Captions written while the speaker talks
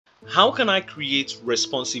how can I create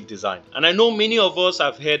responsive design? And I know many of us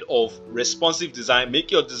have heard of responsive design.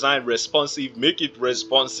 Make your design responsive, make it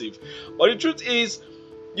responsive. But the truth is,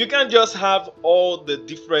 you can't just have all the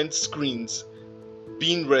different screens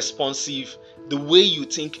being responsive the way you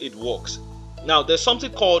think it works. Now, there's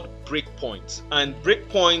something called breakpoints, and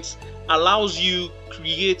breakpoints allows you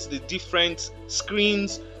create the different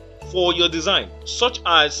screens for your design, such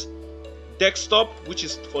as desktop, which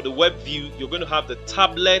is for the web view. You're going to have the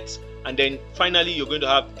tablet, and then finally you're going to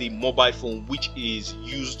have the mobile phone, which is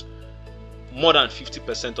used more than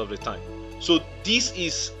 50% of the time. So this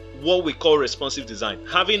is what we call responsive design,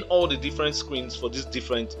 having all the different screens for these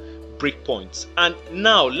different breakpoints. And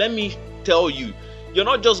now let me tell you, you're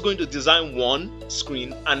not just going to design one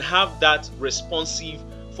screen and have that responsive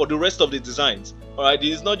for the rest of the designs. All right,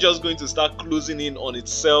 it's not just going to start closing in on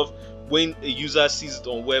itself when a user sees it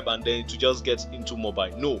on web and then to just get into mobile.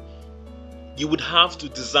 No, you would have to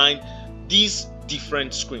design these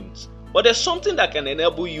different screens. But there's something that can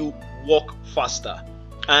enable you work faster,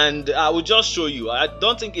 and I will just show you. I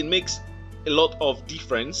don't think it makes a lot of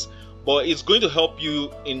difference, but it's going to help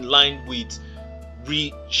you in line with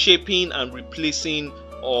reshaping and replacing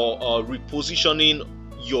or repositioning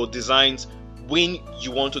your designs when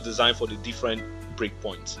you want to design for the different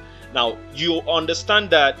breakpoints. Now, you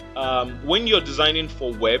understand that when you're designing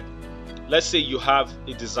for web, let's say you have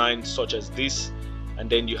a design such as this, and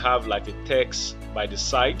then you have like a text by the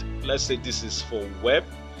side. Let's say this is for web,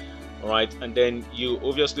 all right, and then you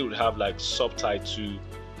obviously would have like subtitle,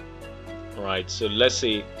 all right. So let's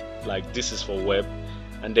say like this is for web,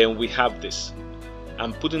 and then we have this.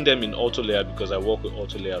 I'm putting them in auto layout because I work with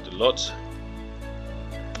auto layout a lot.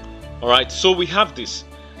 All right, so we have this.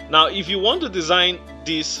 Now, if you want to design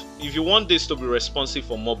this, if you want this to be responsive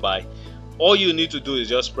for mobile, all you need to do is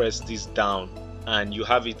just press this down and you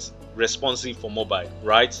have it responsive for mobile,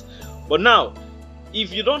 right? But now,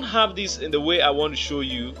 if you don't have this in the way I want to show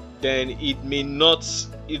you, then it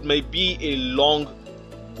may be a long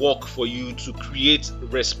walk for you to create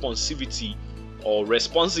responsivity or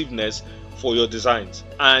responsiveness for your designs.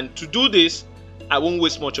 And to do this, I won't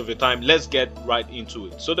waste much of your time. Let's get right into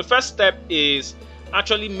it. So the first step is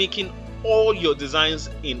actually making all your designs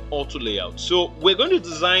in auto layout. So we're going to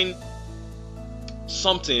design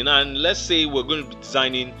something, and let's say we're going to be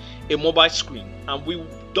designing a mobile screen and we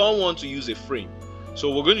don't want to use a frame.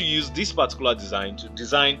 So we're going to use this particular design to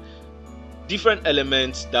design different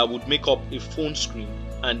elements that would make up a phone screen,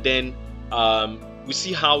 and then we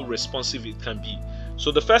see how responsive it can be.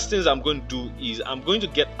 So the first things I'm going to do is I'm going to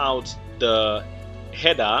get out the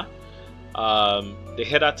header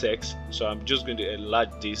text. So I'm just going to enlarge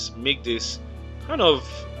this, make this kind of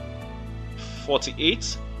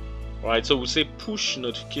 48. Right, so we'll say push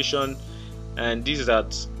notification, and this is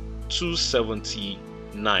at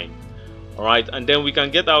 279. All right, and then we can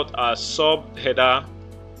get out our sub header.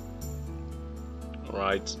 All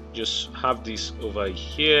right, just have this over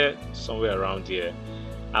here, somewhere around here.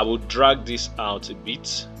 I will drag this out a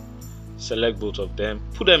bit, select both of them,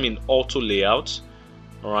 put them in auto layout.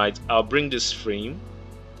 All right, I'll bring this frame,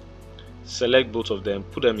 select both of them,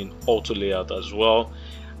 put them in auto layout as well.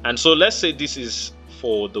 And so let's say this is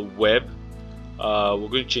for the web. We're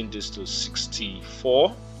going to change this to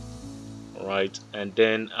 64. All right, and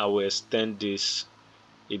then I will extend this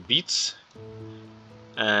a bit,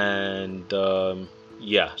 and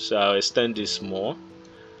yeah, so I'll extend this more.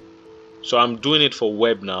 So I'm doing it for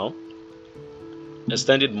web now,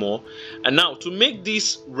 extend it more. And now to make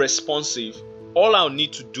this responsive, all I'll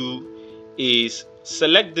need to do is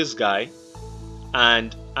select this guy,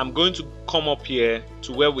 and I'm going to come up here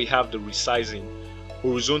to where we have the resizing,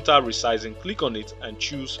 horizontal resizing. Click on it and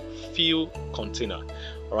choose fill container.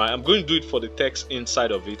 All right, I'm going to do it for the text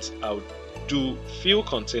inside of it. I'll do fill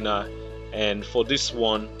container, and for this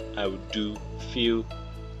one I will do fill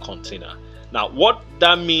container. Now what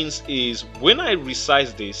that means is when I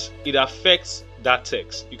resize this, it affects that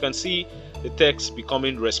text. You can see the text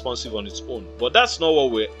becoming responsive on its own, but that's not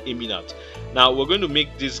what we're aiming at. Now we're going to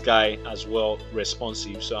make this guy as well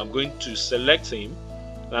responsive. So I'm going to select him,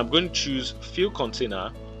 and I'm going to choose fill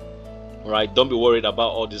container. All right, don't be worried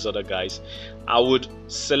about all these other guys. I would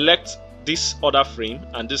select this other frame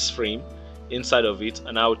and this frame inside of it,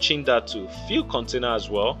 and I will change that to fill container as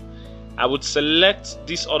well. I would select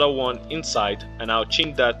this other one inside, and I'll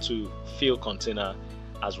change that to fill container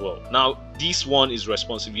as well. Now this one is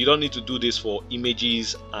responsive. You don't need to do this for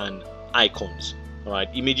images and icons. All right,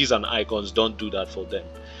 images and icons, don't do that for them.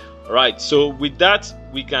 All right, so with that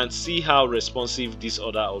we can see how responsive this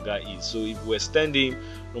other Oga is. So if we extend him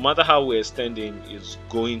no matter how we're extending, is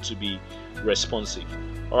going to be responsive.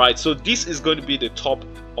 All right, so this is going to be the top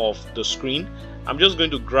of the screen. I'm just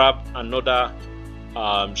going to grab another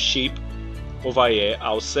shape over here.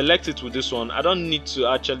 I'll select it with this one. I don't need to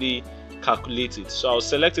actually calculate it, so I'll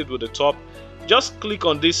select it with the top. Just click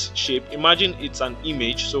on this shape. Imagine it's an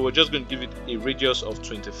image, so we're just going to give it a radius of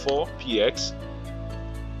 24 px.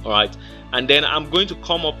 All right, and then I'm going to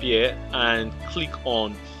come up here and click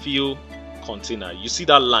on fill container. You see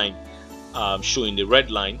that line showing, the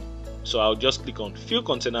red line? So I'll just click on fill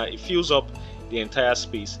container. It fills up the entire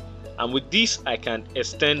space, and with this I can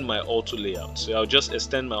extend my auto layout. So I'll just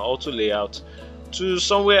extend my auto layout to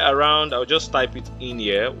somewhere around, I'll just type it in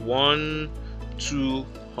here,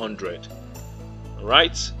 1200.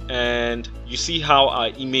 Right, and you see how our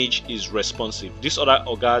image is responsive. These other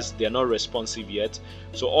ogas, they are not responsive yet,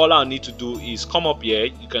 so all I need to do is come up here.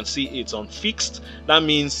 You can see it's on fixed. That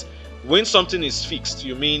means when something is fixed,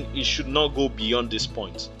 you mean it should not go beyond this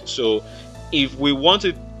point. So if we want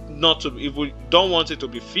it not to, if we don't want it to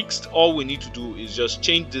be fixed, all we need to do is just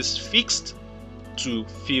change this fixed to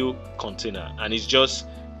fill container, and it's just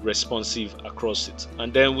responsive across it.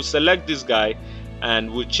 And then we'll select this guy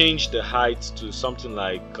and we'll change the height to something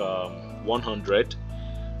like 100.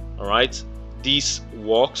 All right, this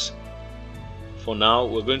works for now.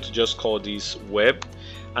 We're going to just call this web,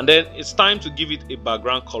 and then it's time to give it a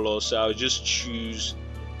background color. So I'll just choose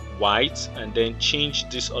white and then change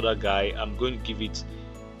this other guy. I'm going to give it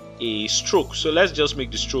a stroke, so let's just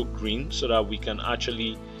make the stroke green so that we can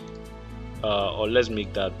actually or let's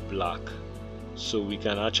make that black so we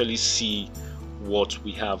can actually see what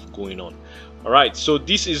we have going on. All right, so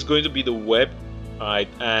this is going to be the web. All right,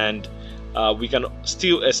 and we can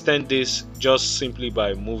still extend this just simply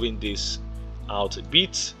by moving this out a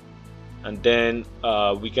bit, and then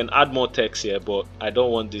we can add more text here, but I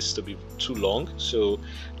don't want this to be too long. So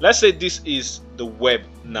let's say this is the web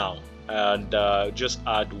now, and just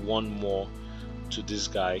add one more to this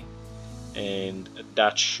guy, and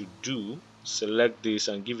that should do. Select this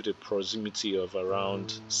and give it a proximity of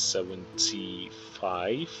around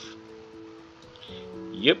 75.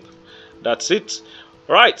 Yep, that's it.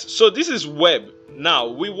 All right, so this is web. Now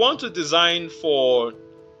we want to design for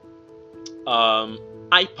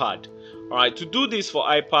iPad. All right, to do this for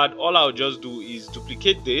iPad, all I'll just do is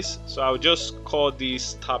duplicate this. So I'll just call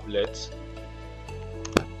this tablet,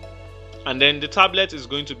 and then the tablet is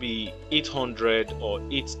going to be 800 or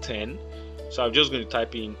 810. So I'm just going to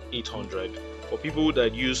type in 800. For people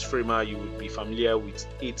that use Figma, you would be familiar with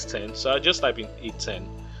 810. So I'll just type in 810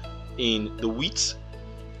 in the width,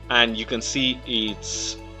 and you can see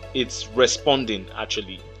it's responding.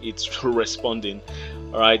 Actually, it's responding.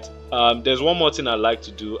 All right. There's one more thing I'd like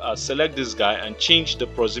to do. I'll select this guy and change the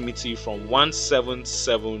proximity from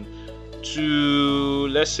 177 to,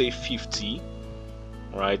 let's say, 50.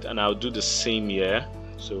 All right, and I'll do the same here.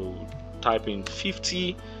 So type in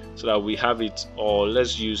 50 so that we have it, or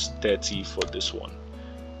let's use 30 for this one,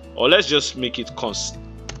 or let's just make it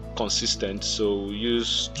consistent. So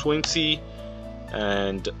use 20,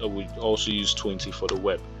 and we also use 20 for the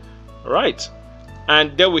web. All right,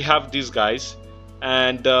 and there we have these guys.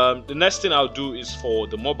 And the next thing I'll do is for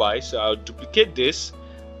the mobile. So I'll duplicate this,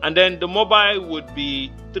 and then the mobile would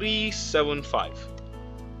be 375.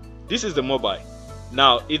 This is the mobile.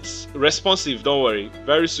 Now it's responsive, don't worry,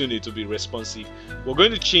 very soon it will be responsive. We're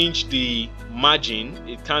going to change the margin.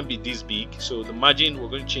 It can't be this big, so the margin, we're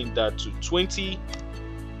going to change that to 20.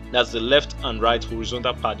 That's the left and right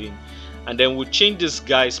horizontal padding, and then we'll change this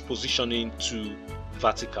guy's positioning to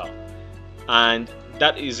vertical. And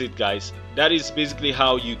that is it, guys. That is basically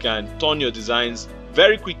how you can turn your designs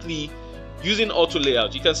very quickly using auto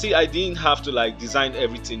layout. You can see I didn't have to like design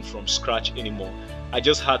everything from scratch anymore. I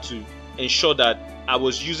just had to ensure that I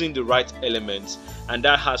was using the right elements, and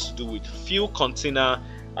that has to do with fill container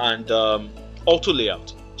and auto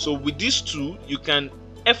layout. So with these two, you can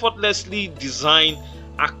effortlessly design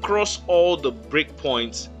across all the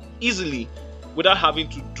breakpoints easily without having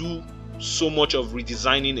to do so much of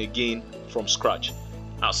redesigning again from scratch.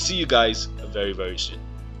 I'll see you guys very, very soon.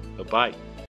 Bye-bye.